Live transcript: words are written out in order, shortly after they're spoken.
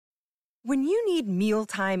When you need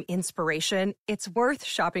mealtime inspiration, it's worth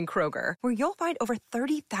shopping Kroger, where you'll find over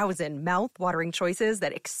 30,000 mouth-watering choices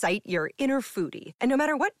that excite your inner foodie. And no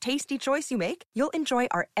matter what tasty choice you make, you'll enjoy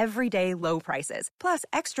our everyday low prices, plus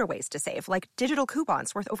extra ways to save, like digital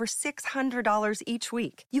coupons worth over $600 each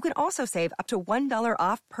week. You can also save up to $1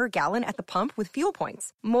 off per gallon at the pump with fuel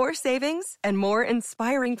points. More savings and more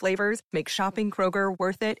inspiring flavors make shopping Kroger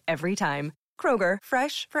worth it every time. Kroger,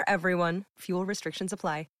 fresh for everyone. Fuel restrictions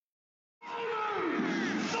apply.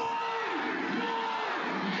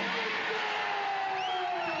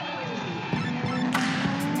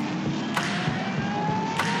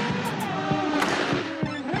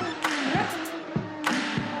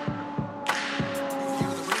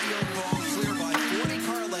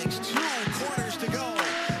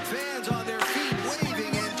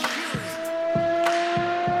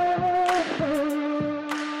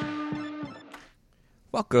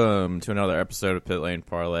 Welcome to another episode of Pit Lane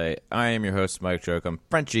Parlay. I am your host, Mike Jokum.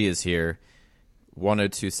 Frenchie is here.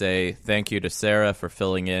 Wanted to say thank you to Sarah for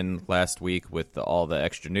filling in last week with all the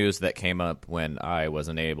extra news that came up when I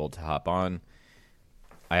wasn't able to hop on.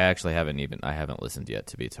 I actually haven't listened yet,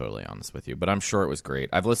 to be totally honest with you, but I'm sure it was great.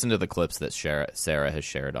 I've listened to the clips that Sarah has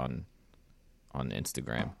shared on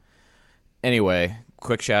Instagram. Anyway,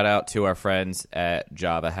 quick shout out to our friends at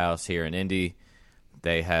Java House here in Indy.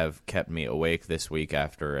 They have kept me awake this week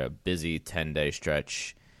after a busy 10-day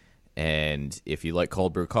stretch. And if you like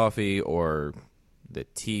cold brew coffee or the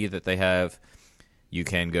tea that they have, you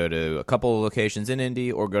can go to a couple of locations in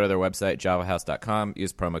Indy or go to their website, javahouse.com.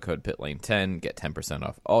 Use promo code PITLANE10. Get 10%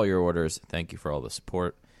 off all your orders. Thank you for all the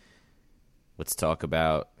support. Let's talk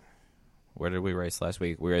about, where did we race last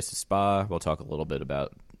week? We raced a Spa. We'll talk a little bit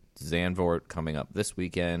about Zaandvort coming up this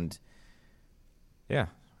weekend. Yeah.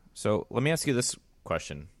 So let me ask you this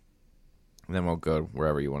question, and then we'll go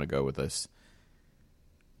wherever you want to go with this.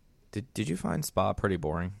 Did you find Spa pretty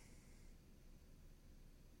boring?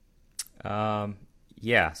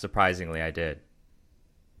 Yeah, surprisingly I did,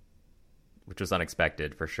 which was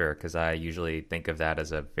unexpected for sure, because I usually think of that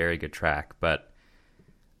as a very good track. But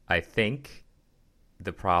I think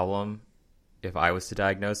the problem, if I was to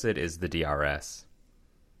diagnose it, is the DRS.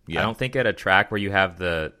 Yeah. I don't think at a track where you have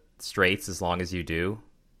the straights as long as you do,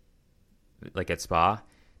 like at Spa,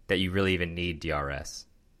 that you really even need DRS,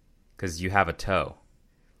 because you have a toe.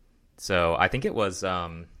 So I think it was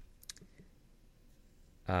Scott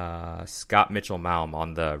Mitchell-Malm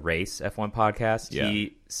on the Race F1 podcast. Yeah.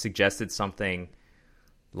 He suggested something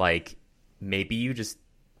like maybe you just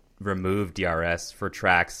remove DRS for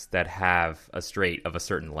tracks that have a straight of a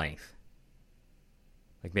certain length.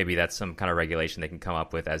 Like maybe that's some kind of regulation they can come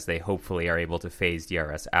up with as they hopefully are able to phase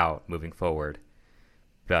DRS out moving forward.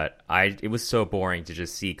 But it was so boring to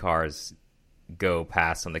just see cars go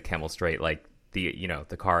past on the Kemmel Straight, like the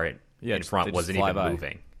car in front wasn't even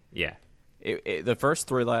moving. Yeah. The first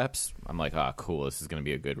 3 laps, I'm like, cool, this is going to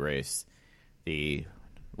be a good race. The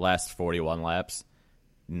last 41 laps,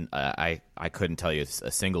 I couldn't tell you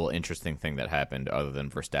a single interesting thing that happened other than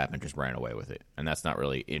Verstappen just ran away with it. And that's not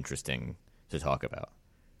really interesting to talk about.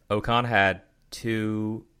 Ocon had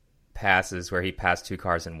 2 passes where he passed 2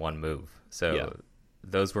 cars in one move. So yeah.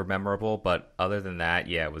 Those were memorable, but other than that,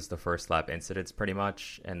 yeah, it was the first lap incidents pretty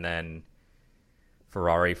much, and then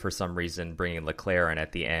Ferrari, for some reason, bringing Leclerc in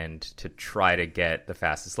at the end to try to get the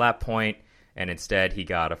fastest lap point, and instead he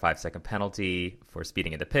got a 5-second penalty for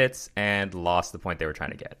speeding into pits and lost the point they were trying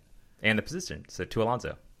to get, and the position, so to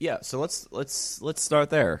Alonso. Yeah, so let's start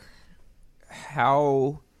there.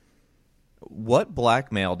 What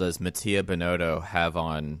blackmail does Mattia Binotto have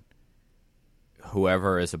on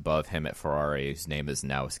whoever is above him at Ferrari, whose name is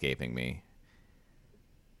now escaping me,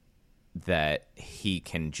 that he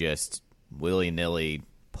can just willy-nilly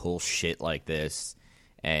pull shit like this?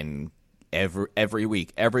 And every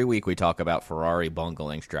week we talk about Ferrari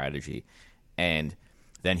bungling strategy, and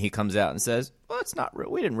then he comes out and says, well, it's not,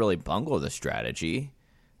 we didn't really bungle the strategy.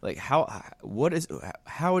 Like, how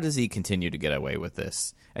does he continue to get away with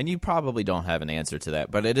this? And you probably don't have an answer to that,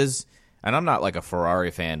 but it is, and I'm not like a Ferrari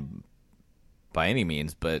fan by any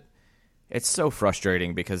means, but it's so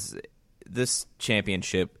frustrating because this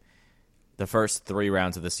championship, the first 3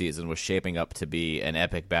 rounds of the season, was shaping up to be an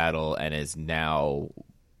epic battle and is now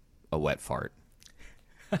a wet fart.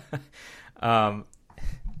 I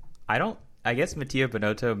guess Mattia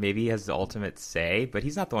Binotto maybe has the ultimate say, but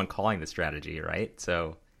he's not the one calling the strategy, right?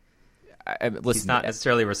 So he's not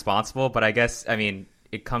necessarily responsible, but I guess,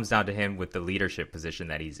 it comes down to him with the leadership position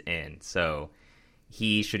that he's in. So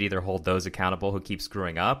he should either hold those accountable who keep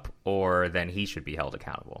screwing up, or then he should be held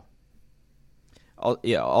accountable.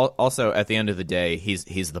 Also, at the end of the day,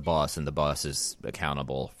 he's the boss, and the boss is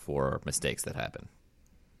accountable for mistakes that happen.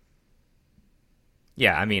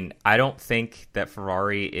 Yeah, I mean, I don't think that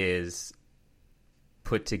Ferrari is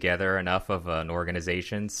put together enough of an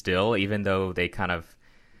organization still, even though they kind of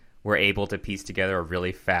were able to piece together a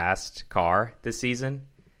really fast car this season.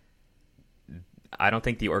 I don't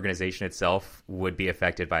think the organization itself would be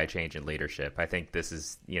affected by a change in leadership. I think this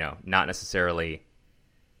is, not necessarily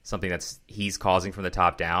something that's he's causing from the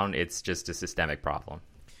top down. It's just a systemic problem.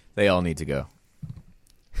 They all need to go.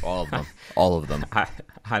 All of them. All of them.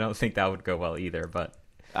 I don't think that would go well either, but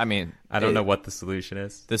I mean, I don't know what the solution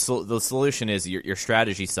is. The solution is your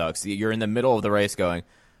strategy sucks. You're in the middle of the race going,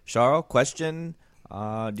 Charles, question,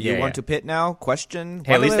 do you want to pit now? Question.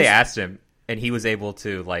 Hey, at least they asked him, and he was able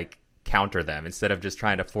to, counter them instead of just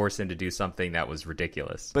trying to force him to do something that was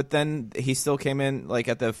ridiculous. But then he still came in,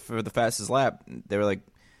 for the fastest lap. They were like,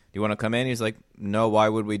 do you want to come in? He's like, no, why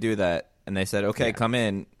would we do that? And they said, okay, come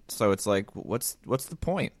in. So it's like, what's the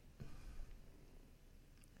point?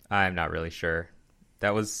 I'm not really sure.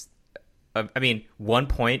 That was, 1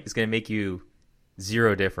 point is going to make you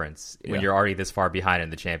zero difference when you're already this far behind in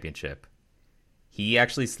the championship. He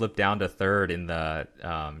actually slipped down to third in the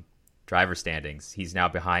driver standings. He's now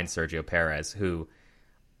behind Sergio Perez, who,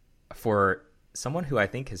 for someone who I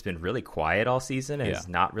think has been really quiet all season and has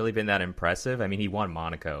not really been that impressive. I mean, he won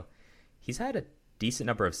Monaco. He's had a decent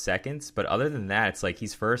number of seconds, but other than that, it's like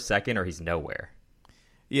he's first, second, or he's nowhere.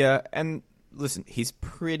 Yeah, and listen, he's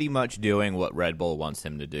pretty much doing what Red Bull wants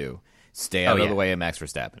him to do. Stay out of the way of Max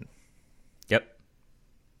Verstappen. Yep.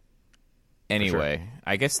 Anyway,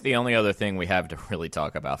 I guess the only other thing we have to really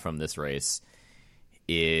talk about from this race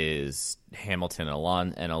is Hamilton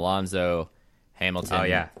and Alonso.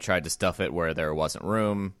 Hamilton tried to stuff it where there wasn't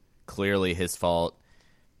room. Clearly his fault.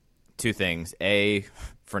 Two things. A,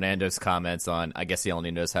 Fernando's comments on, I guess he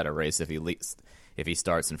only knows how to race if he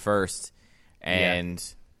starts in first. And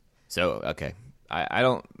so, okay. I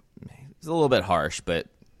don't... It's a little bit harsh, but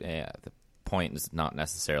the point is not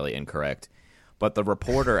necessarily incorrect. But the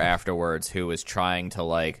reporter afterwards who was trying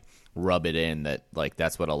to, rub it in that,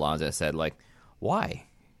 that's what Alonso said, why?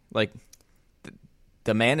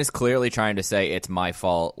 The man is clearly trying to say, it's my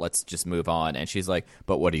fault, let's just move on. And she's like,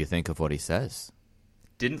 but what do you think of what he says?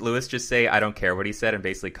 Didn't Lewis just say, I don't care what he said, and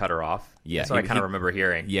basically cut her off? Yeah. That's what I kind of remember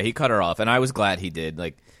hearing. Yeah, he cut her off, and I was glad he did.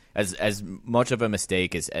 As much of a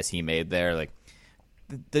mistake as he made there,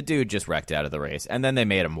 the dude just wrecked out of the race. And then they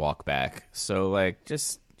made him walk back. So,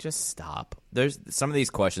 just stop. There's some of these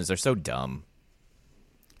questions, they're so dumb.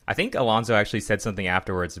 I think Alonso actually said something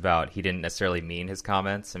afterwards about he didn't necessarily mean his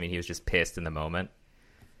comments. I mean, he was just pissed in the moment.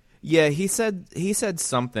 Yeah, he said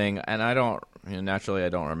something, and I don't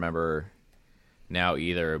remember now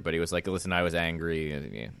either, but he was like, listen, I was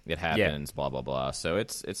angry, it happens, blah, blah, blah. So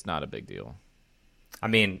it's not a big deal. I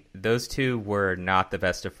mean, those two were not the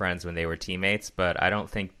best of friends when they were teammates, but I don't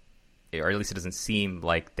think, or at least it doesn't seem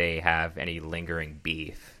like they have any lingering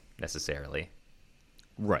beef necessarily.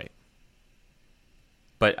 Right.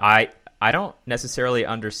 But I don't necessarily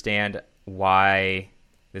understand why,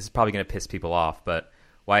 this is probably going to piss people off, but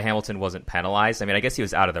why Hamilton wasn't penalized. I mean, I guess he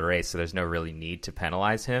was out of the race, so there's no really need to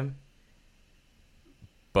penalize him.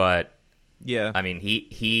 But, yeah, I mean,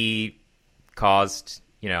 he caused,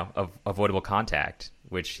 avoidable contact,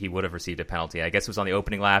 which he would have received a penalty. I guess it was on the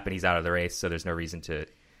opening lap, and he's out of the race, so there's no reason to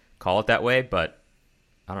call it that way. But,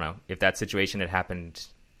 I don't know. If that situation had happened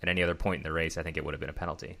at any other point in the race, I think it would have been a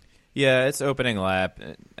penalty. Yeah, it's opening lap,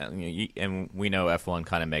 and we know F1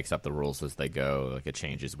 kind of makes up the rules as they go. It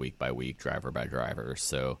changes week by week, driver by driver.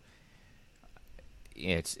 So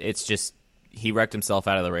it's just he wrecked himself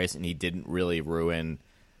out of the race, and he didn't really ruin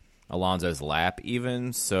Alonso's lap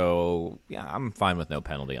even. So, yeah, I'm fine with no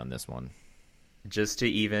penalty on this one. Just to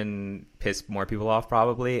even piss more people off,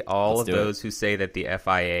 probably, all of those who say that the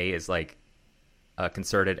FIA is a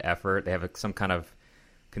concerted effort, they have some kind of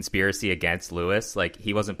conspiracy against Lewis,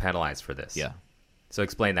 he wasn't penalized for this. Yeah. So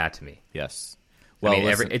explain that to me. Yes. Well,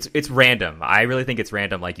 it's random. I really think it's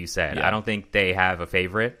random, like you said. Yeah. I don't think they have a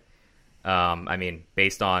favorite.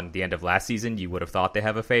 Based on the end of last season, you would have thought they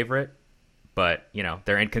have a favorite, but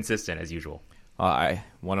they're inconsistent as usual.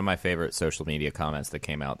 One of my favorite social media comments that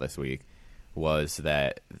came out this week was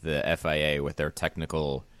that the FIA, with their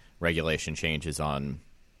technical regulation changes on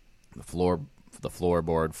the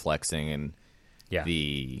floorboard flexing and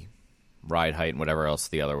the ride height and whatever else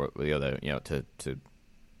the other to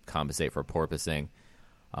compensate for porpoising,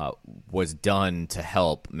 was done to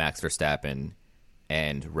help Max Verstappen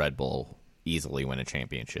and Red Bull easily win a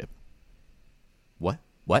championship. What?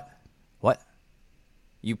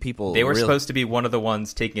 You people, they were supposed to be one of the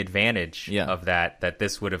ones taking advantage Yeah. of that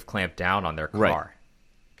this would have clamped down on their car. Right.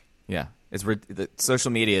 Yeah, the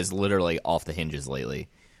social media is literally off the hinges lately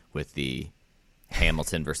with the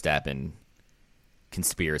Hamilton Verstappen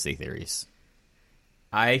conspiracy theories.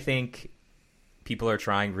 I think people are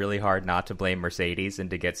trying really hard not to blame Mercedes and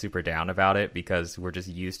to get super down about it because we're just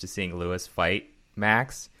used to seeing Lewis fight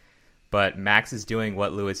Max. But Max is doing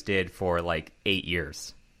what Lewis did for like 8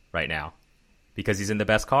 years right now because he's in the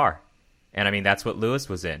best car. And I mean, that's what Lewis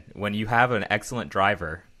was in. When you have an excellent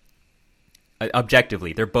driver,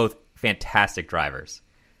 objectively, they're both fantastic drivers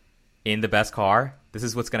in the best car, this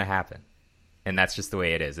is what's going to happen. And that's just the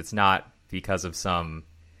way it is. It's not because of some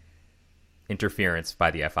interference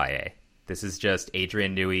by the FIA. This is just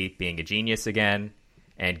Adrian Newey being a genius again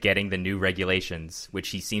and getting the new regulations, which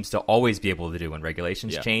he seems to always be able to do when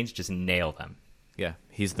regulations change, just nail them. Yeah,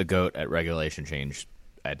 he's the GOAT at regulation change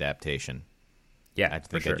adaptation. Yeah, I think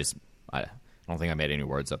for sure. I don't think I made any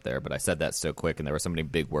words up there, but I said that so quick, and there were so many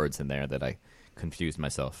big words in there that I confused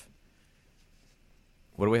myself.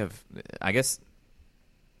 What do we have? I guess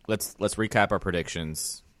let's recap our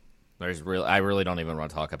predictions. I really don't even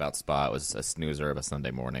want to talk about Spa. It was a snoozer of a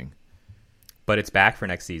Sunday morning. But it's back for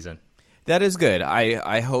next season. That is good.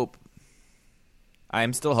 I hope. I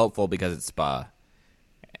am still hopeful because it's Spa.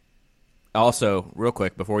 Also, real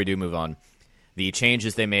quick before we do move on, the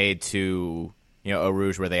changes they made to Eau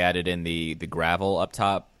Rouge, where they added in the gravel up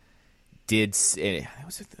top, I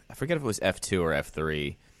forget if it was F2 or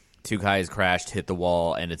F3. Two guys crashed, hit the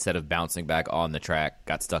wall, and instead of bouncing back on the track,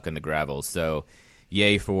 got stuck in the gravel. So,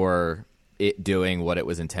 yay for it doing what it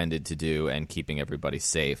was intended to do and keeping everybody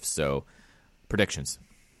safe. So, predictions.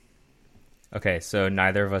 Okay, so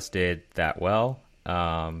neither of us did that well.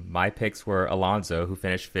 My picks were Alonso, who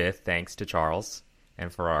finished 5th thanks to Charles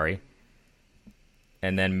and Ferrari.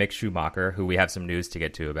 And then Mick Schumacher, who we have some news to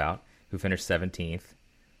get to about, who finished 17th.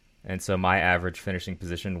 And so my average finishing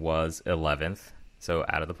position was 11th, so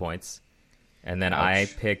out of the points. And then I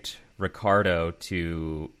picked Ricciardo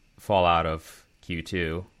to fall out of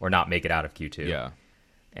Q2, or not make it out of Q2. Yeah.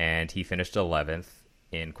 And he finished 11th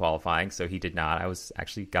in qualifying, so he did not. I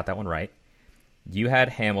actually got that one right. You had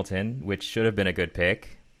Hamilton, which should have been a good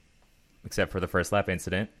pick, except for the first lap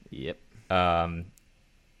incident. Yep.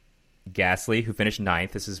 Gasly, who finished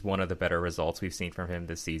 9th. This is one of the better results we've seen from him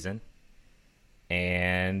this season.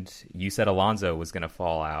 And you said Alonso was going to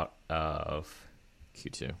fall out of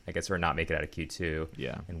Q2. I guess, or not make it out of Q2.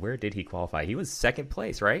 Yeah. And where did he qualify? He was 2nd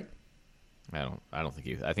place, right? I don't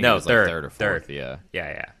think I think no, it was third, like 3rd or 4th. Third. Yeah.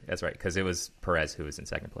 Yeah. That's right, because it was Perez who was in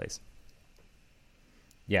 2nd place.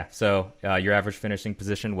 Yeah, so your average finishing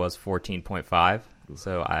position was 14.5.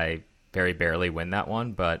 So I very barely win that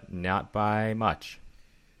one, but not by much.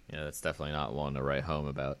 Yeah, that's definitely not one to write home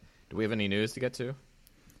about. Do we have any news to get to?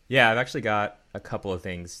 Yeah, I've actually got a couple of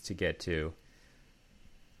things to get to.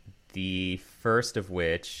 The first of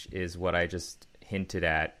which is what I just hinted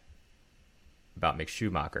at about Mick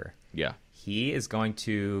Schumacher. Yeah. He is going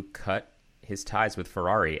to cut his ties with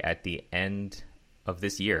Ferrari at the end of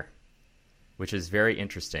this year, which is very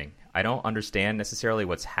interesting. I don't understand necessarily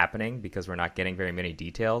what's happening because we're not getting very many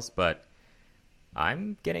details, but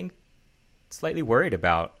I'm getting slightly worried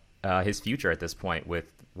about his future at this point with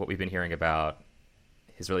what we've been hearing about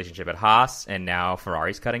his relationship at Haas, and now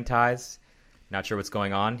Ferrari's cutting ties. Not sure what's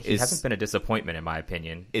going on. He hasn't been a disappointment, in my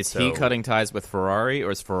opinion. Is he cutting ties with Ferrari,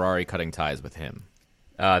 or is Ferrari cutting ties with him?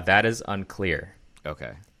 That is unclear.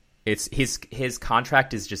 Okay. It's his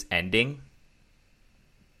contract is just ending,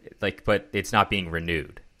 but it's not being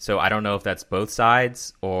renewed. So I don't know if that's both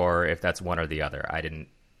sides or if that's one or the other. I didn't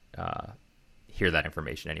hear that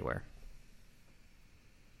information anywhere.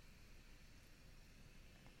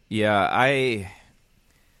 Yeah, I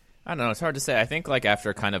don't know. It's hard to say. I think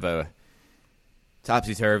after kind of a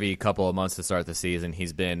topsy-turvy couple of months to start the season,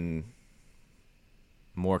 he's been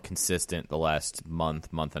more consistent the last month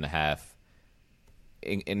and a half,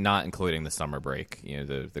 in not including the summer break.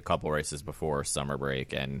 The couple races before summer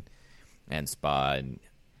break and Spa. And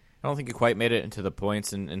I don't think he quite made it into the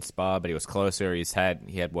points in Spa, but he was closer. He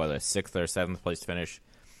had what, a 6th or 7th place finish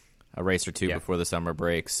a race or two before the summer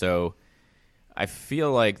break. So I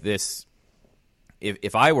feel like this.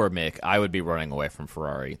 If I were Mick, I would be running away from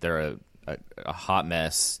Ferrari. They're a hot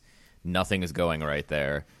mess. Nothing is going right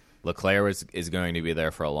there. Leclerc is going to be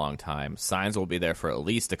there for a long time. Sainz will be there for at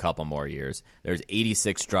least a couple more years. There's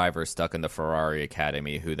 86 drivers stuck in the Ferrari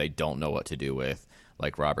Academy who they don't know what to do with,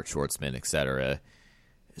 like Robert Schwartzman, etc.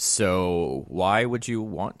 So why would you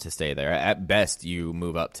want to stay there? At best, you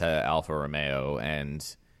move up to Alfa Romeo,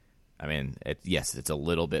 and I mean, yes, it's a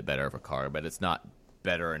little bit better of a car, but it's not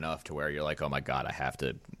better enough to where you're like, oh my God, I have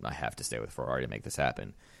to stay with Ferrari to make this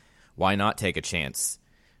happen. Why not take a chance?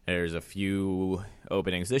 There's a few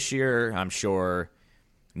openings this year. I'm sure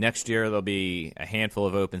next year there'll be a handful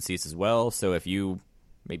of open seats as well. So if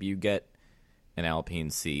maybe you get an Alpine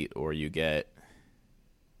seat, or you get,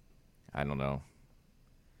 I don't know,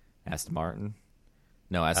 Aston Martin?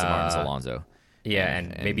 No, Aston Martin's Alonso. Yeah,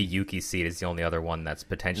 and maybe Yuki's seat is the only other one that's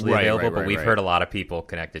potentially available, but we've heard a lot of people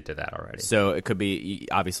connected to that already. So it could be,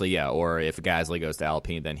 obviously, yeah, or if Gasly goes to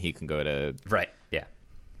Alpine, then he can go to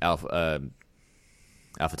AlphaTauri.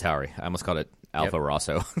 I almost called it Alfa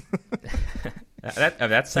Rosso. that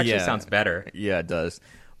actually sounds better. Yeah, it does.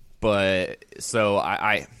 But so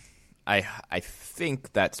I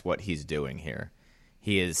think that's what he's doing here.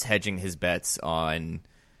 He is hedging his bets on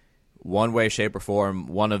one way, shape, or form.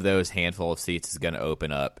 One of those handful of seats is going to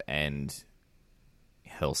open up, and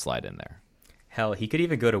he'll slide in there. Hell, he could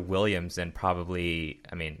even go to Williams and probably,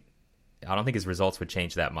 I mean, I don't think his results would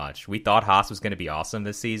change that much. We thought Haas was going to be awesome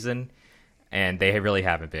this season, and they really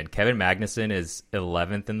haven't been. Kevin Magnussen is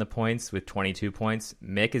 11th in the points with 22 points.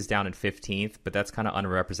 Mick is down in 15th, but that's kind of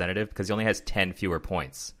unrepresentative because he only has 10 fewer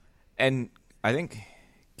points. And I think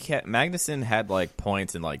Magnussen had like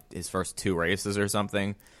points in like his first 2 races or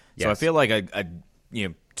something. Yes. So I feel like a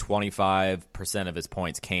 25% of his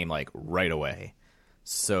points came like right away.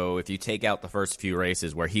 So if you take out the first few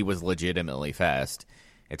races where he was legitimately fast,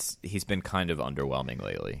 he's been kind of underwhelming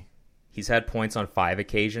lately. He's had points on 5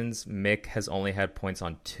 occasions. Mick has only had points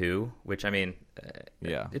on 2, which, I mean,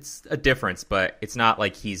 it's a difference, but it's not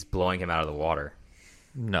like he's blowing him out of the water.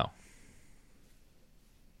 No.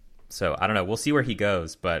 So, I don't know. We'll see where he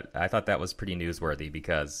goes, but I thought that was pretty newsworthy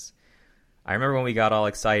because I remember when we got all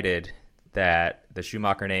excited that the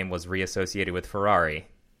Schumacher name was reassociated with Ferrari,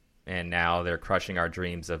 and now they're crushing our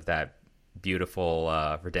dreams of that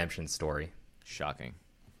beautiful redemption story. Shocking.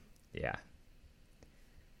 Yeah.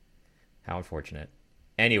 How unfortunate.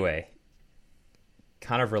 Anyway,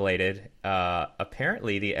 kind of related.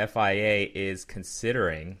 Apparently, the FIA is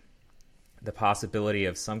considering the possibility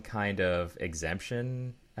of some kind of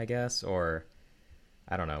exemption, I guess, or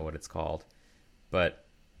I don't know what it's called, but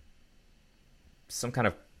some kind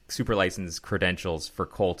of super license credentials for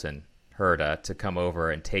Colton Herta to come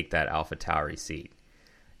over and take that AlphaTauri seat.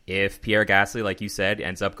 If Pierre Gasly, like you said,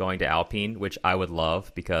 ends up going to Alpine, which I would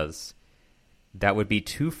love because that would be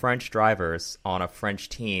 2 French drivers on a French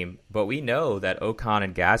team, but we know that Ocon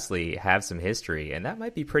and Gasly have some history, and that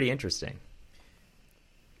might be pretty interesting.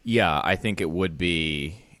 Yeah, I think it would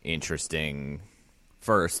be interesting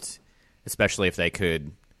first, especially if they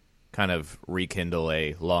could kind of rekindle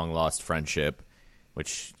a long-lost friendship,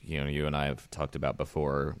 which you and I have talked about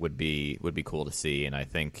before, would be cool to see, and I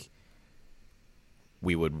think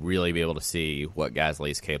we would really be able to see what Gasly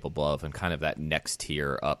is capable of and kind of that next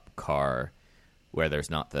tier up car where there's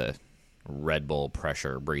not the Red Bull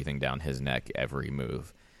pressure breathing down his neck every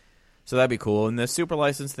move. So that'd be cool. And the super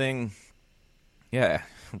license thing, yeah,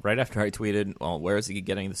 right after I tweeted, well, where is he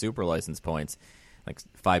getting the super license points? Like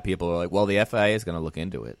 5 people were like, well, the FIA is going to look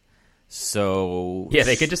into it. So yeah,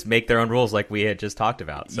 they could just make their own rules like we had just talked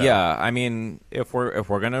about. So. Yeah, I mean, if we're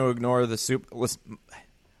going to ignore the super,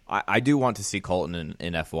 I do want to see Colton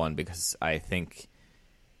in F1 because I think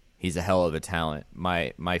he's a hell of a talent.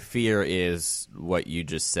 My fear is what you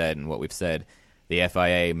just said and what we've said. The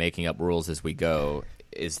FIA making up rules as we go.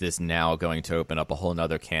 Is this now going to open up a whole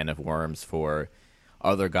nother can of worms for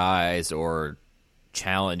other guys or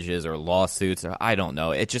challenges or lawsuits? Or I don't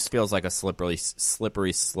know. It just feels like a slippery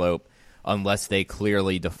slope unless they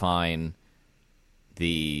clearly define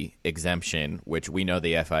the exemption, which we know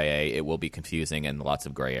the FIA, it will be confusing and lots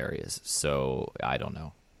of gray areas. So I don't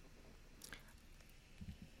know.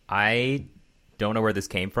 I don't know where this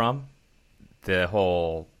came from. The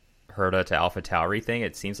whole Herta to AlphaTauri thing,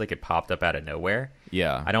 it seems like it popped up out of nowhere.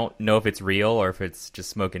 Yeah. I don't know if it's real or if it's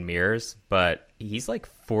just smoke and mirrors, but he's like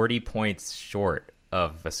 40 points short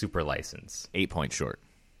of a super license. 8 points short.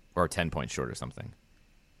 Or 10 points short or something.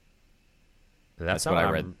 That's what I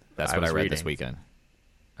read. That's what I read this weekend.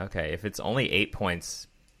 Okay, if it's only 8 points,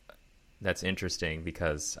 that's interesting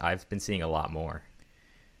because I've been seeing a lot more.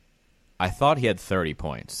 I thought he had 30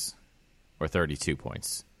 points or 32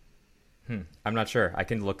 points. I'm not sure. I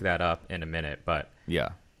can look that up in a minute, but yeah.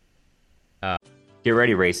 Get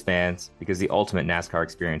ready, race fans, because the ultimate NASCAR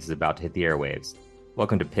experience is about to hit the airwaves.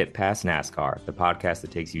 Welcome to Pit Pass NASCAR, the podcast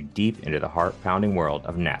that takes you deep into the heart-pounding world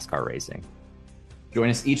of NASCAR racing. Join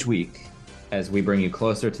us each week as we bring you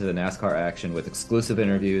closer to the NASCAR action with exclusive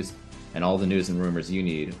interviews and all the news and rumors you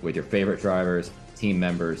need with your favorite drivers, team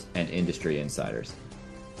members, and industry insiders.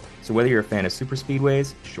 So whether you're a fan of super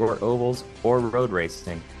speedways, short ovals, or road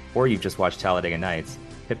racing, or you've just watched Talladega Nights,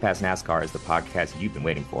 Pit Pass NASCAR is the podcast you've been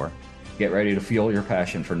waiting for. Get ready to fuel your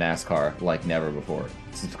passion for NASCAR like never before.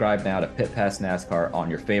 Subscribe now to Pit Pass NASCAR on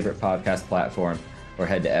your favorite podcast platform or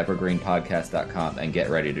head to evergreenpodcast.com and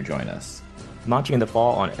get ready to join us. Launching in the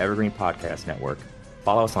fall on Evergreen Podcast Network.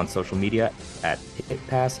 Follow us on social media at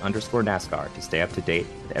pitpass_NASCAR to stay up to date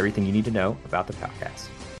with everything you need to know about the podcast.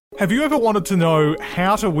 Have you ever wanted to know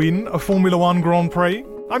how to win a Formula One Grand Prix?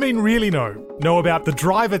 I mean, really know. Know about the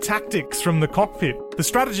driver tactics from the cockpit, the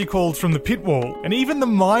strategy calls from the pit wall, and even the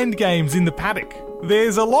mind games in the paddock.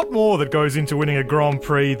 There's a lot more that goes into winning a Grand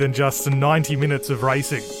Prix than just 90 minutes of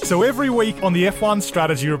racing. So every week on the F1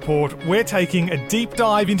 Strategy Report, we're taking a deep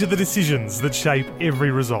dive into the decisions that shape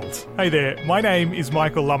every result. Hey there, my name is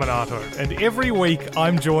Michael Laminato, and every week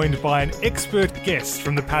I'm joined by an expert guest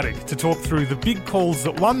from the paddock to talk through the big calls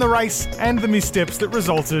that won the race and the missteps that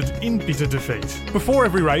resulted in bitter defeat. Before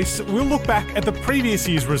every race, we'll look back at the previous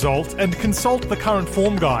year's result and consult the current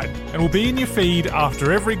form guide, and we'll be in your feed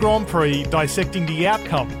after every Grand Prix dissecting the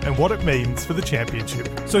outcome and what it means for the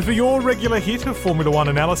championship. So for your regular hit of Formula One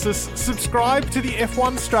analysis, subscribe to the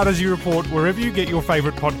F1 Strategy Report wherever you get your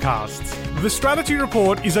favourite podcasts. The Strategy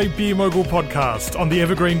Report is a Beer Mogul podcast on the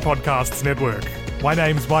Evergreen Podcasts Network. My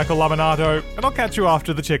name's Michael Laminato, and I'll catch you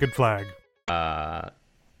after the checkered flag.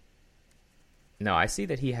 No, I see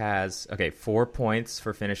that he has 4 points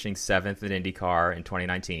for finishing 7th in IndyCar in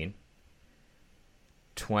 2019,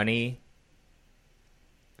 20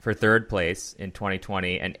 for 3rd place in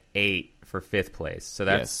 2020, and 8 for 5th place. So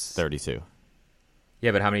that's 32. Yeah,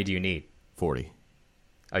 but how many do you need? 40.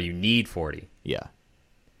 Oh, you need 40. Yeah.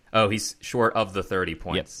 Oh, he's short of the 30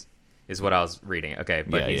 points, is what I was reading. Okay,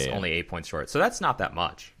 but he's only 8 points short. So that's not that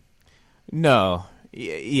much. No.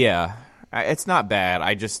 Yeah. It's not bad.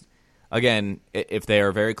 I just, again, if they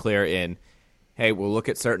are very clear in, hey, we'll look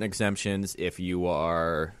at certain exemptions if you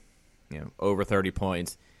are, over 30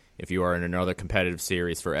 points, if you are in another competitive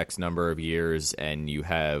series for X number of years and you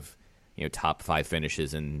have, top 5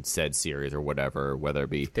 finishes in said series or whatever, whether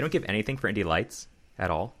it be... They don't give anything for Indy Lights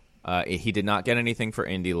at all? He did not get anything for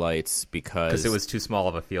Indy Lights because... it was too small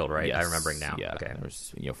of a field, right? Yes, I'm remembering now. Yeah, okay. There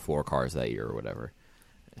was 4 cars that year or whatever.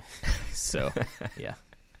 So, yeah.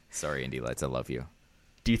 Sorry, Indy Lights, I love you.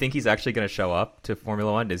 Do you think he's actually going to show up to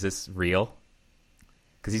Formula One? Is this real?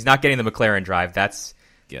 Because he's not getting the McLaren drive. That's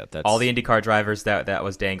all the IndyCar drivers that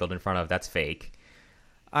was dangled in front of. That's fake.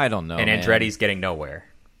 I don't know. And Andretti's getting nowhere.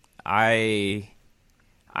 I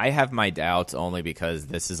have my doubts only because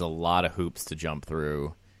this is a lot of hoops to jump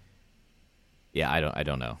through. Yeah, I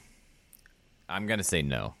don't know. I'm gonna say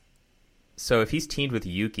no. So if he's teamed with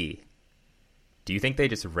Yuki, do you think they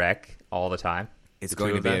just wreck all the time? It's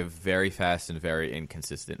going to be a very fast and very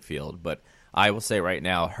inconsistent field, but I will say right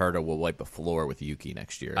now, Herta will wipe the floor with Yuki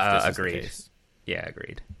next year. If this agreed. Is the case. Yeah,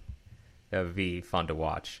 agreed. That would be fun to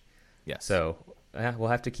watch. Yes. So we'll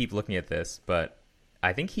have to keep looking at this, but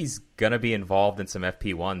I think he's going to be involved in some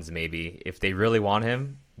FP1s maybe if they really want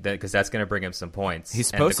him, because that's going to bring him some points. He's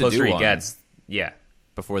supposed to do one. The closer he gets,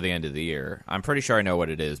 before the end of the year. I'm pretty sure I know what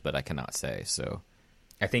it is, but I cannot say. So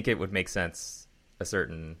I think it would make sense a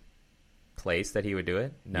certain place that he would do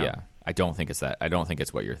it. No. Yeah, I don't think it's that. I don't think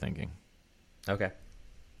it's what you're thinking. Okay.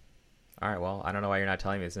 All right. Well, I don't know why you're not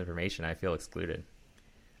telling me this information. I feel excluded.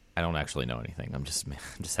 I don't actually know anything. I'm just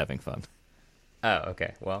having fun. Oh,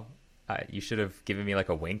 okay. Well, you should have given me like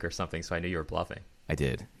a wink or something so I knew you were bluffing. I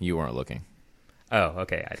did. You weren't looking. Oh,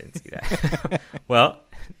 okay. I didn't see that. Well,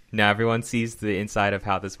 now everyone sees the inside of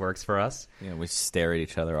how this works for us. Yeah, we stare at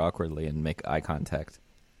each other awkwardly and make eye contact.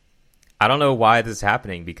 I don't know why this is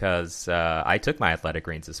happening because I took my athletic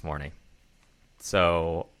greens this morning.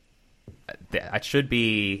 So that should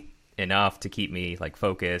be enough to keep me like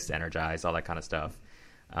focused, energized, all that kind of stuff.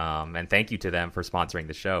 And thank you to them for sponsoring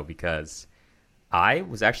the show because I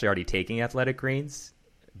was actually already taking athletic greens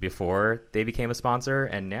before they became a sponsor,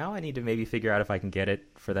 and now I need to maybe figure out if I can get it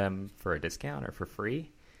for them for a discount or for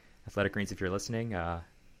free. Athletic Greens, if you're listening,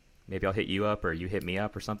 maybe I'll hit you up or you hit me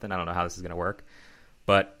up or something. I don't know how this is going to work,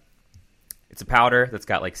 but it's a powder that's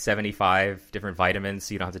got like 75 different vitamins,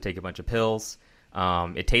 so you don't have to take a bunch of pills.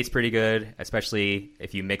 It tastes pretty good, especially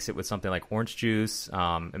if you mix it with something like orange juice.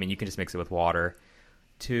 I mean, you can just mix it with water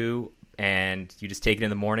too, and you just take it in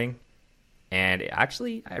the morning. And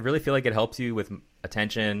actually, I really feel like it helps you with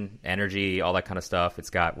attention, energy, all that kind of stuff. It's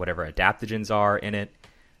got whatever adaptogens are in it.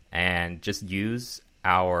 And just use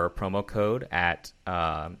our promo code at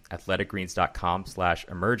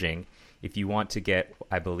athleticgreens.com/emerging if you want to get,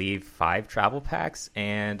 I believe, 5 travel packs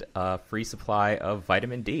and a free supply of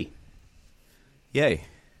vitamin D. Yay.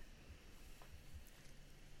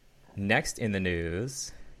 Next in the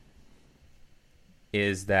news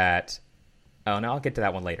is that... Oh, no, I'll get to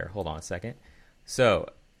that one later. Hold on a second. So,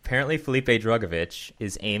 apparently Felipe Drugovich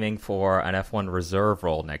is aiming for an F1 reserve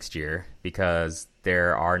role next year because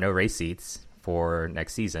there are no race seats for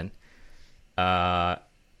next season. I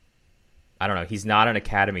don't know. He's not an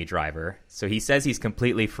academy driver, so he says he's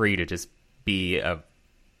completely free to just be a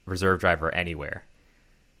reserve driver anywhere.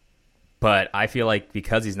 But I feel like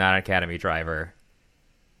because he's not an academy driver,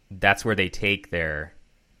 that's where they take their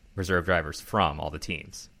reserve drivers from, all the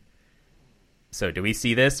teams. So do we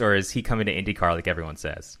see this, or is he coming to IndyCar like everyone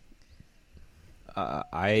says?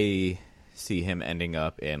 I see him ending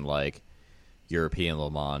up in like European Le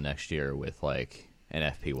Mans next year with like an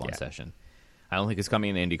FP1 session. I don't think he's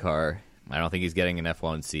coming in IndyCar. I don't think he's getting an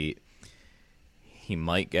F1 seat. He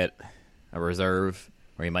might get a reserve,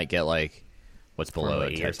 or he might get like what's below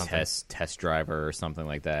a test driver or something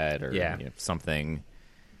like that, or something.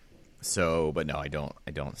 So, but no, I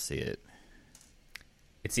don't see it.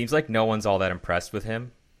 It seems like no one's all that impressed with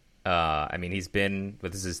him. I mean, this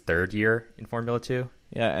is his third year in Formula 2.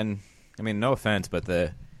 Yeah, and I mean, no offense, but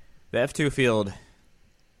the F2 field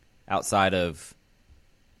outside of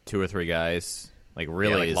two or three guys, like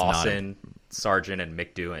really is Lawson, not Sargent, and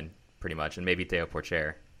Mick Doohan, pretty much, and maybe Theo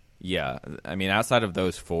Porcher. Yeah, I mean, outside of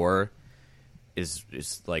those four is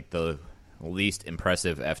like the least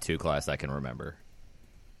impressive F2 class I can remember.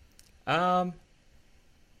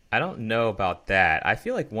 I don't know about that. I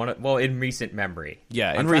feel like in recent memory.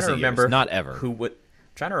 Yeah, in recent years, not ever.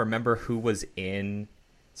 Trying to remember who was in.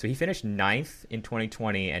 So he finished 9th in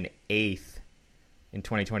 2020 and 8th in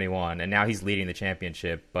 2021, and now he's leading the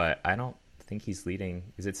championship. But I don't think he's leading.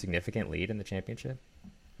 Is it significant lead in the championship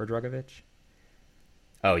for Drugovich?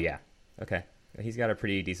 Oh yeah, okay. He's got a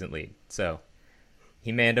pretty decent lead. So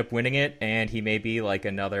he may end up winning it, and he may be like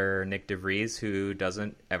another Nick DeVries who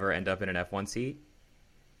doesn't ever end up in an F1 seat.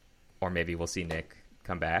 Or maybe we'll see Nick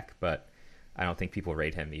come back, but I don't think people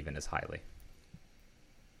rate him even as highly.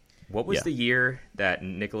 What was the year that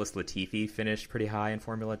Nicholas Latifi finished pretty high in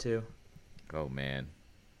Formula 2? Oh, man.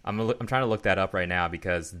 I'm trying to look that up right now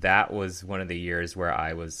because that was one of the years where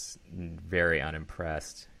I was very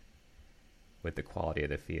unimpressed with the quality of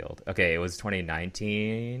the field. Okay, it was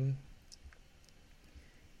 2019,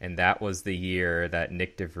 and that was the year that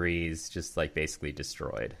Nick DeVries just like basically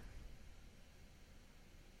destroyed.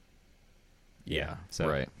 Yeah, so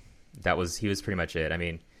right. He was pretty much it. I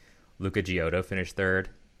mean, Luca Giotto finished third,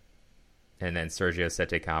 and then Sergio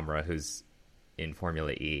Sette Camara, who's in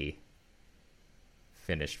Formula E,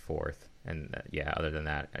 finished fourth. And other than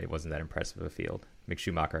that, it wasn't that impressive of a field. Mick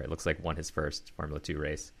Schumacher, it looks like, won his first Formula 2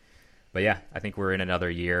 race. But yeah, I think we're in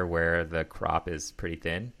another year where the crop is pretty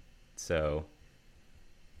thin. So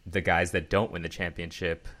the guys that don't win the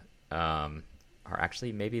championship are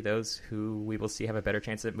actually maybe those who we will see have a better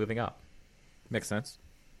chance at moving up. Makes sense.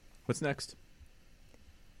 What's next?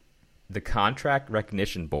 The Contract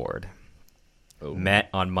Recognition Board met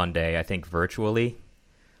on Monday, I think virtually,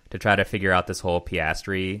 to try to figure out this whole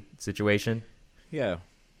Piastri situation. Yeah.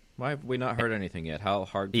 Why have we not heard anything yet? How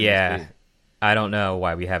hard can this be? I don't know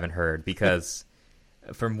why we haven't heard, because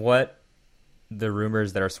from what the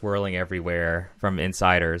rumors that are swirling everywhere from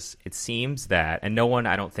insiders, it seems that, and no one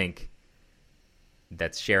I don't think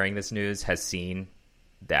that's sharing this news has seen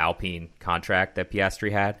the Alpine contract that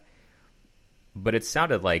Piastri had, but it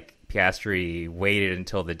sounded like Piastri waited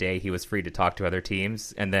until the day he was free to talk to other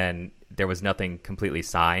teams, and then there was nothing completely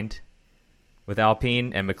signed with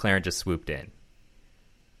Alpine, and McLaren just swooped in.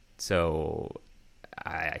 So,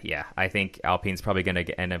 I think Alpine's probably going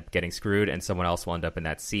to end up getting screwed, and someone else will end up in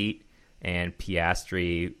that seat, and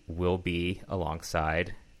Piastri will be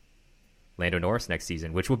alongside Lando Norris next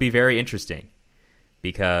season, which will be very interesting,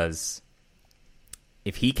 because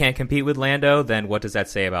if he can't compete with Lando, then what does that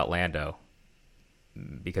say about Lando?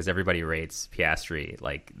 Because everybody rates Piastri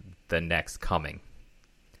like the next coming.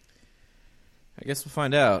 I guess we'll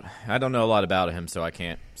find out. I don't know a lot about him, so I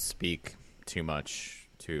can't speak too much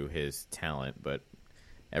to his talent, but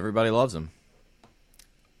everybody loves him.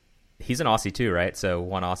 He's an Aussie too, right? So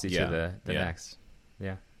one Aussie to the next.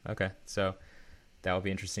 Yeah, okay. So that will be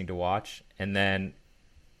interesting to watch. And then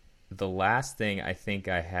the last thing I think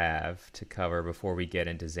I have to cover before we get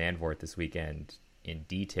into Zaandvort this weekend in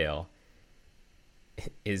detail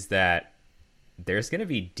is that there's going to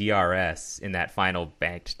be DRS in that final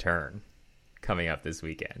banked turn coming up this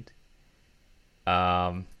weekend.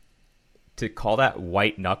 To call that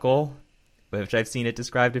white knuckle, which I've seen it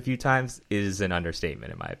described a few times, is an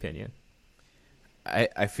understatement in my opinion.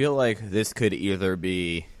 I feel like this could either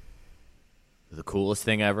be the coolest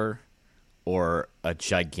thing ever, or a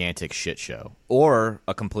gigantic shit show, or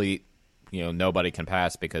a complete, nobody can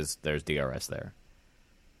pass because there's DRS there.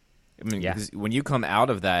 I mean, when you come out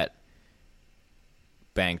of that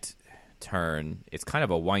banked turn, it's kind of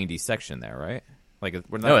a windy section there, right? Like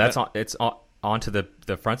it's onto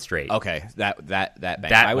the front straight. Okay, that bank.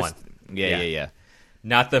 That one. Yeah.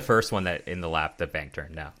 Not the first one that in the lap, the bank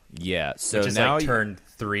turn. No. Yeah. So which is now like turn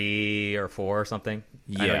 3 or 4 or something.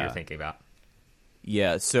 Yeah. I know what you're thinking about.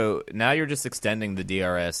 Yeah. So now you're just extending the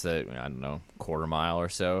DRS at, I don't know, quarter mile or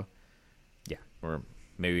so. Yeah. Or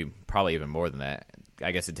maybe probably even more than that.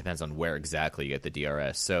 I guess it depends on where exactly you get the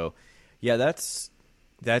DRS. So, yeah, that's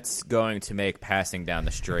going to make passing down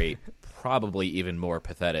the straight probably even more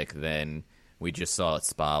pathetic than we just saw at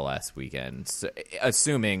Spa last weekend. So,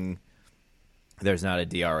 assuming there's not a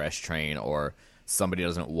DRS train or somebody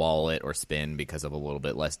doesn't wall it or spin because of a little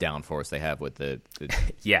bit less downforce they have with the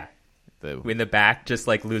yeah. In the back, just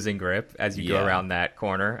like losing grip as you go around that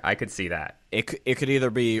corner. I could see that. It could either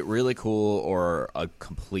be really cool or a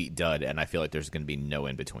complete dud, and I feel like there's going to be no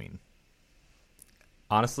in between.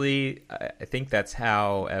 Honestly, I think that's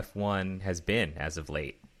how F1 has been as of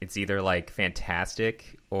late. It's either like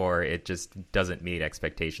fantastic or it just doesn't meet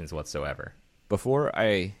expectations whatsoever. Before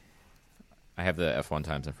I have the F1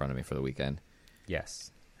 times in front of me for the weekend.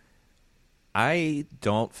 Yes. I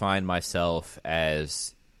don't find myself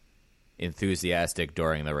as enthusiastic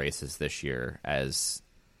during the races this year as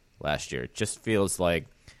last year. It just feels like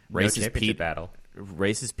races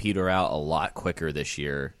peter out a lot quicker this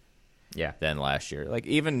year than last year. Like,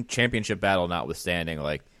 even championship battle notwithstanding,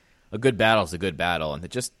 like, a good battle is a good battle, and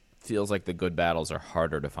it just feels like the good battles are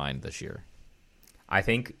harder to find this year. I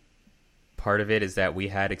think part of it is that we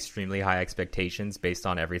had extremely high expectations based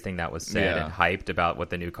on everything that was said and hyped about what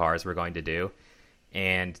the new cars were going to do.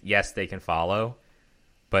 And yes, they can follow,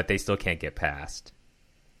 but they still can't get past.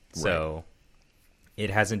 Right. So it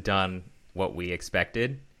hasn't done what we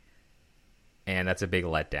expected, and that's a big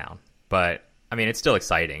letdown. But, I mean, it's still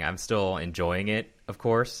exciting. I'm still enjoying it, of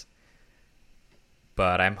course.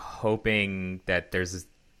 But I'm hoping that there's...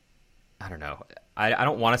 I don't know. I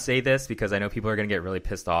don't want to say this because I know people are going to get really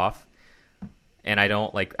pissed off. And I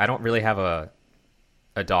don't really have a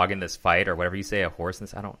dog in this fight, or whatever you say, a horse in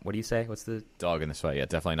this. What do you say? What's the dog in this fight? Yeah,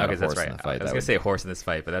 definitely not a horse in the fight. I was going to say a horse in this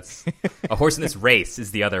fight, but that's a horse in this race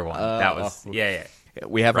is the other one. That was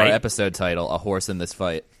We have our episode title, "A Horse in This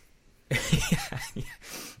Fight."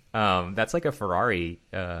 That's like a Ferrari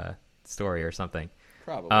story or something.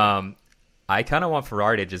 Probably. I kind of want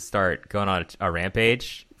Ferrari to just start going on a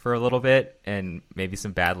rampage for a little bit, and maybe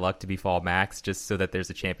some bad luck to befall Max, just so that there's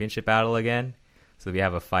a championship battle again, so we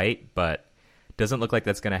have a fight. But it doesn't look like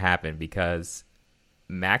that's going to happen because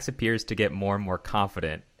Max appears to get more and more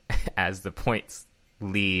confident as the points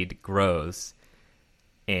lead grows,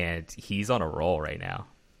 and he's on a roll right now.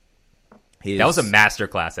 That was a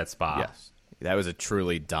masterclass at Spa. Yes, that was a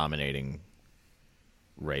truly dominating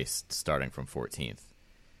race starting from 14th.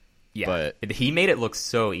 Yeah, but he made it look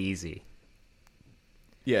so easy.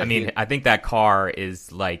 Yeah, I mean, I think that car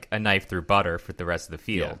is like a knife through butter for the rest of the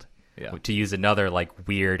field. Yeah. To use another like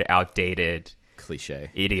weird, outdated cliche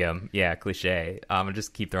idiom. Yeah, cliche. I'm gonna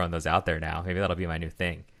just keep throwing those out there now. Maybe that'll be my new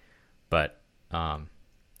thing. But I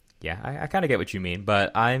kind of get what you mean.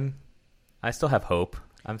 But I still have hope.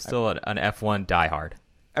 I'm still an F1 diehard.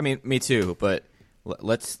 I mean, me too. But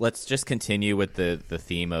let's just continue with the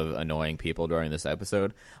theme of annoying people during this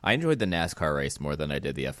episode. I enjoyed the NASCAR race more than I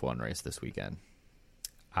did the F1 race this weekend.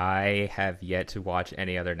 I have yet to watch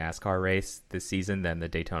any other NASCAR race this season than the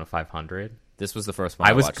Daytona 500. This was the first one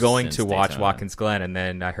I was going to to watch Watkins Glen, and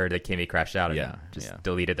then I heard that Kimmy crashed out and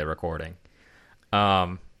deleted the recording.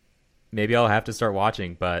 Maybe I'll have to start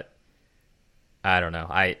watching, but I don't know.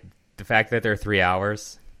 The fact that they're 3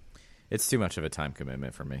 hours... It's too much of a time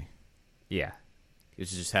commitment for me. Yeah. It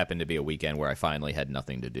just happened to be a weekend where I finally had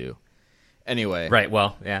nothing to do. Anyway. Right,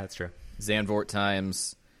 well, yeah, that's true. Zaandvort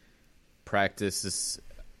times. Practice is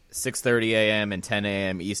 6:30 a.m. and 10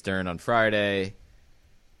 a.m. Eastern on Friday.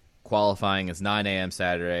 Qualifying is 9 a.m.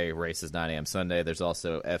 Saturday. Race is 9 a.m. Sunday. There's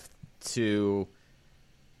also F2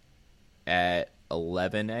 at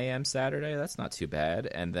 11 a.m. Saturday. That's not too bad.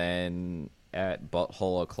 And then at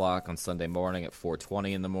butthole o'clock on Sunday morning at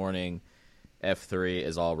 4:20 in the morning. F3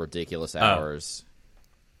 is all ridiculous hours.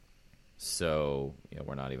 So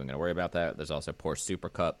we're not even going to worry about that. There's also Porsche Super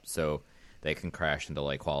Cup, so they can crash and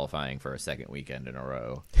delay qualifying for a second weekend in a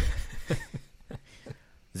row.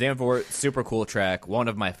 Zaandvort, super cool track, one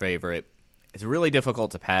of my favorite. It's really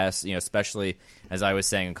difficult to pass, especially, as I was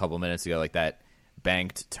saying a couple minutes ago, like that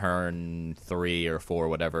banked turn 3 or 4,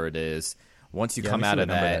 whatever it is. Once you come out of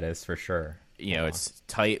that, is for sure. it's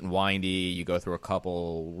tight and windy. You go through a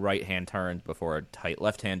couple right-hand turns before a tight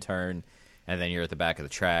left-hand turn, and then you're at the back of the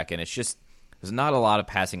track. And it's just there's not a lot of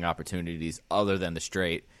passing opportunities other than the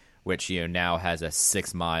straight, which now has a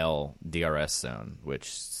 6-mile DRS zone,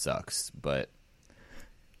 which sucks. But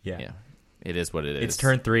yeah, it is what it is. It's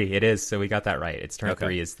turn 3. It is. So we got that right. It's turn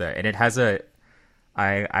 3 is there, and it has a.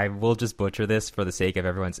 I will just butcher this for the sake of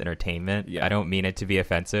everyone's entertainment. Yeah. I don't mean it to be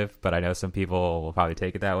offensive, but I know some people will probably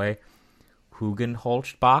take it that way.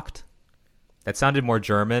 Hugenholzbach. That sounded more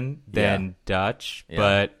German than Dutch,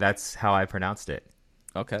 but that's how I pronounced it.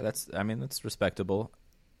 Okay, that's respectable.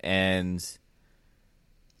 And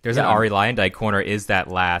there's an Ari Leyendijk corner. Is that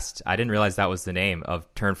last? I didn't realize that was the name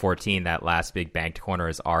of turn 14. That last big banked corner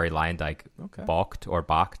is Ari Leyendijk. Okay.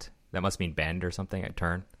 Balked. That must mean bend or something at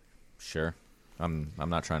turn. Sure. I'm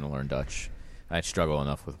not trying to learn Dutch. I struggle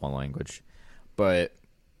enough with one language. But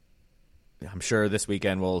I'm sure this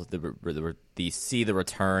weekend we'll see the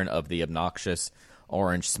return of the obnoxious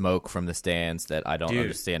orange smoke from the stands that I don't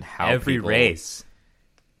understand how every race.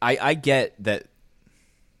 I get that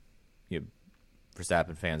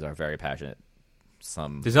Verstappen fans are very passionate.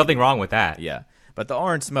 There's nothing wrong with that. Yeah. But the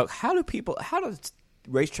orange smoke, how do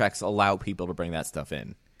racetracks allow people to bring that stuff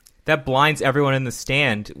in? That blinds everyone in the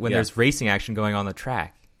stand when there's racing action going on the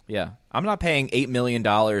track. Yeah. I'm not paying $8 million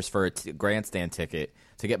for a grandstand ticket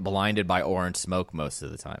to get blinded by orange smoke most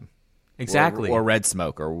of the time. Exactly. Or red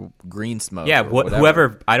smoke or green smoke. Yeah, or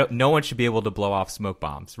whoever. No one should be able to blow off smoke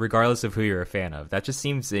bombs, regardless of who you're a fan of. That just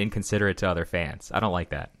seems inconsiderate to other fans. I don't like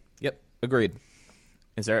that. Yep, agreed.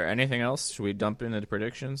 Is there anything else? Should we dump into the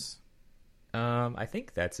predictions? I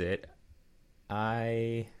think that's it.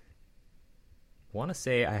 I want to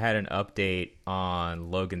say I had an update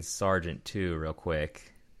on Logan Sargent too, real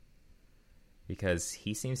quick, because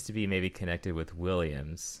he seems to be maybe connected with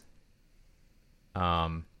Williams.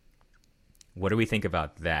 What do we think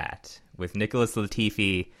about that? With Nicholas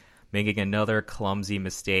Latifi making another clumsy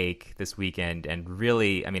mistake this weekend, and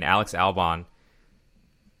really, Alex Albon,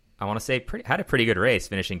 I want to say, had a pretty good race,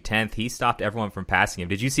 finishing 10th. He stopped everyone from passing him.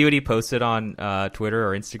 Did you see what he posted on Twitter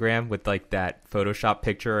or Instagram with that Photoshop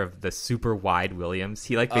picture of the super wide Williams?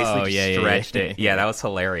 He basically stretched it. Yeah, that was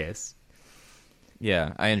hilarious.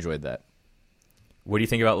 Yeah, I enjoyed that. What do you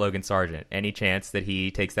think about Logan Sargent? Any chance that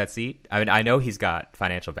he takes that seat? I know he's got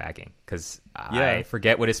financial backing because I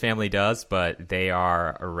forget what his family does, but they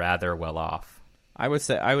are rather well off. I would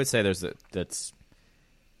say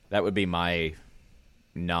that would be my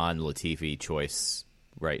non-Latifi choice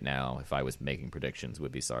right now if I was making predictions,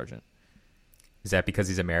 would be Sargent. Is that because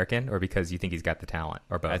he's American or because you think he's got the talent,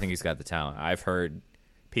 or both? I think he's got the talent. I've heard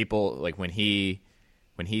people when he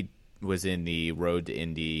was in the Road to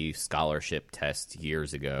Indy scholarship test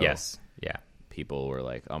years ago. Yes. Yeah. People were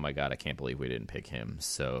like, "Oh my god, I can't believe we didn't pick him."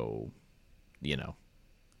 So,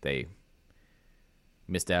 they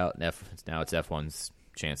missed out. Now it's F1's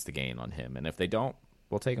chance to gain on him, and if they don't,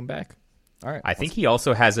 we'll take him back. All right. I think he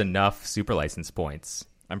also has enough super license points.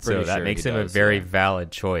 I'm pretty sure that makes him a very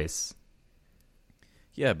valid choice.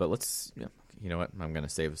 Yeah, but you know what? I'm going to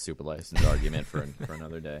save a super license argument for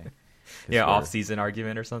another day. Yeah, off-season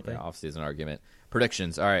argument or something. Yeah, off-season argument.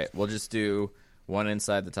 Predictions. All right, we'll just do one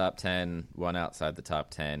inside the top 10, one outside the top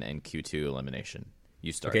 10, and Q2 elimination.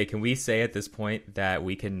 You start. Okay, can we say at this point that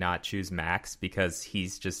we cannot choose Max because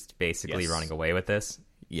he's just basically running away with this?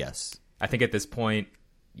 Yes. I think at this point,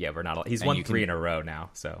 we're not. He's won 3 in a row now,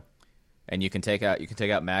 so. And you can take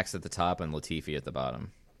out Max at the top and Latifi at the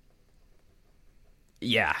bottom.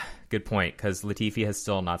 Yeah, good point, because Latifi has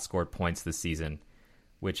still not scored points this season,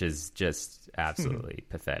 which is just absolutely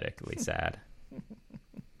pathetically sad.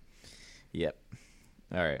 Yep.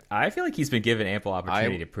 All right. I feel like he's been given ample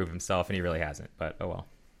opportunity to prove himself, and he really hasn't, but oh well.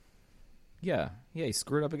 Yeah, he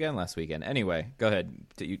screwed up again last weekend. Anyway, go ahead.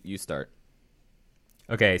 You start.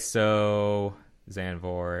 Okay, so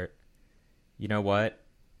Zaandvort. You know what?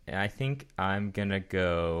 I think I'm going to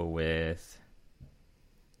go with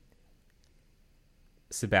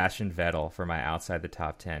Sebastian Vettel for my outside the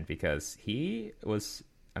top 10 because he was,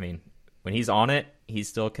 when he's on it, he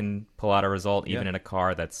still can pull out a result even in a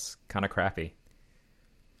car that's kind of crappy.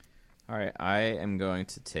 All right, I am going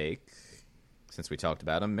to take, since we talked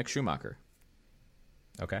about him, Mick Schumacher.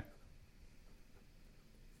 Okay.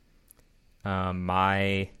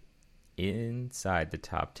 My inside the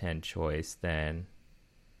top 10 choice then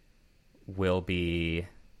will be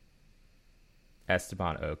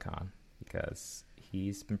Esteban Ocon because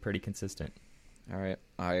he's been pretty consistent. All right,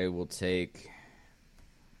 I will take.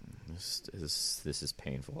 This is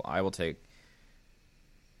painful. I will take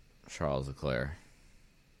Charles Leclerc.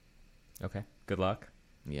 Okay, good luck.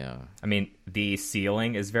 Yeah. I mean, the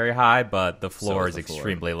ceiling is very high, but the floor is the floor.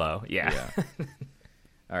 extremely low. Yeah.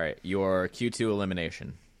 All right, your Q2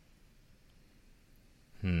 elimination.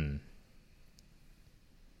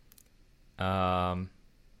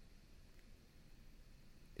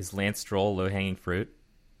 Is Lance Stroll low-hanging fruit?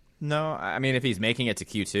 No, I mean, if he's making it to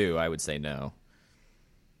Q2, I would say no.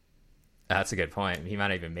 That's a good point. He might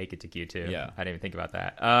not even make it to Q2. Yeah. I didn't even think about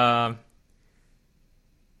that.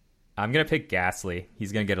 I'm going to pick Gasly.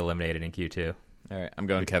 He's going to get eliminated in Q2. All right, I'm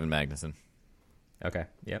going Kevin Magnussen. Okay.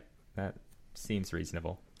 Yep. That seems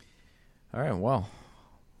reasonable. All right, well,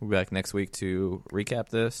 we'll be back next week to recap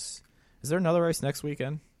this. Is there another race next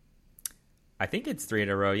weekend? I think it's 3 in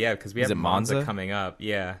a row, yeah, because we have Monza coming up.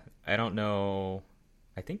 Yeah. I don't know.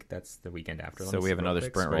 I think that's the weekend after. So we have another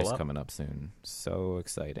sprint race coming up soon. So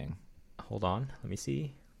exciting. Hold on. Let me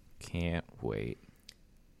see. Can't wait.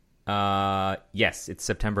 Yes, it's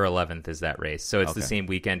September 11th is that race. So it's the same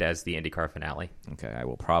weekend as the IndyCar finale. Okay, I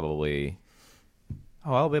will probably...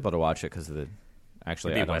 Oh, I'll be able to watch it because of the...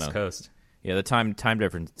 Actually, It'd be I don't West know. Coast. Yeah, the time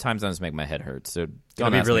zones make my head hurt. So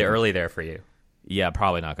It'll be really early there for you. Yeah,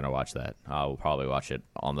 probably not going to watch that. I'll probably watch it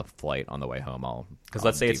on the flight on the way home. Because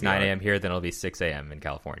let's say it's 9 a.m. here, then it'll be 6 a.m. in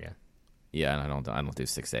California. Yeah, and I don't do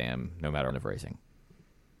 6 a.m. no matter what racing.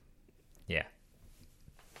 Yeah.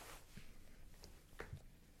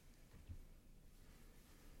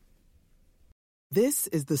 This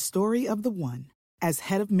is the story of the one. As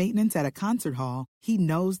head of maintenance at a concert hall, he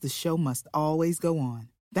knows the show must always go on.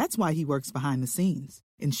 That's why he works behind the scenes,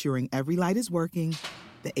 ensuring every light is working,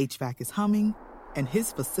 the HVAC is humming, and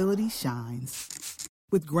his facility shines.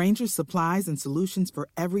 With Grainger's supplies and solutions for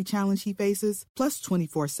every challenge he faces, plus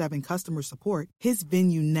 24/7 customer support, his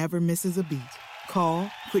venue never misses a beat.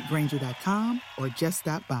 Call quickgrainger.com or just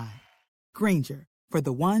stop by. Grainger, for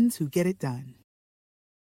the ones who get it done.